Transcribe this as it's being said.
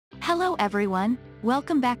Hello everyone,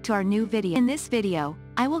 welcome back to our new video. In this video,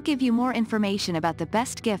 I will give you more information about the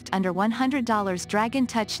best gift under $100 Dragon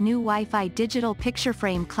Touch new Wi-Fi digital picture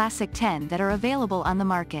frame Classic 10 that are available on the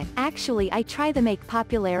market. Actually, I try to make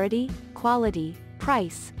popularity, quality,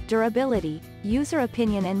 price, durability, user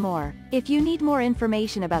opinion and more. If you need more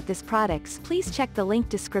information about these products, please check the link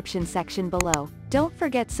description section below. Don't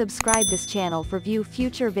forget subscribe this channel for view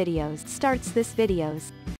future videos. Starts this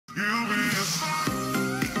videos.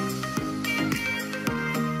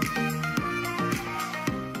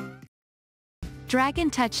 Dragon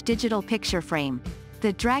Touch Digital Picture Frame.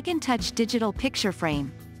 The Dragon Touch Digital Picture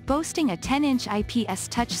Frame, boasting a 10-inch IPS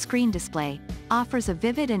touchscreen display, offers a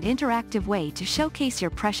vivid and interactive way to showcase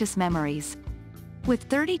your precious memories. With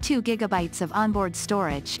 32 GB of onboard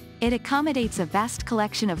storage, it accommodates a vast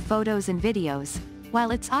collection of photos and videos,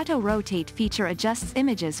 while its auto-rotate feature adjusts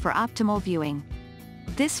images for optimal viewing.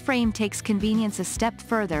 This frame takes convenience a step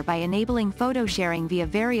further by enabling photo sharing via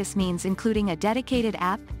various means including a dedicated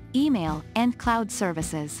app, email, and cloud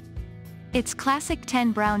services. Its classic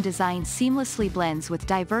 10 brown design seamlessly blends with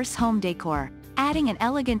diverse home decor, adding an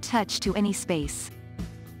elegant touch to any space.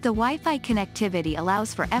 The Wi-Fi connectivity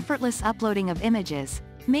allows for effortless uploading of images,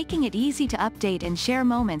 making it easy to update and share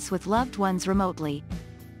moments with loved ones remotely.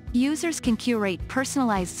 Users can curate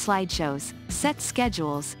personalized slideshows, set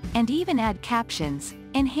schedules, and even add captions,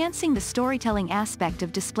 enhancing the storytelling aspect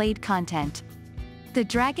of displayed content. The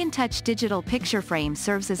Dragon Touch digital picture frame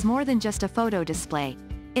serves as more than just a photo display.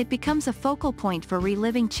 It becomes a focal point for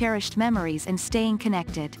reliving cherished memories and staying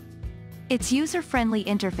connected. Its user-friendly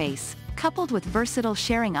interface, coupled with versatile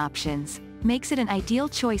sharing options, makes it an ideal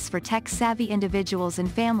choice for tech-savvy individuals and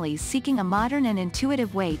families seeking a modern and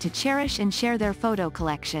intuitive way to cherish and share their photo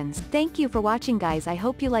collections. Thank you for watching, guys. I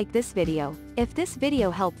hope you like this video. If this video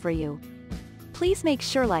helped for you, please make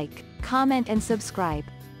sure like, comment and subscribe.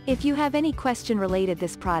 If you have any question related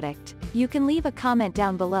this product, you can leave a comment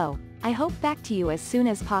down below. I hope back to you as soon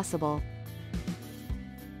as possible.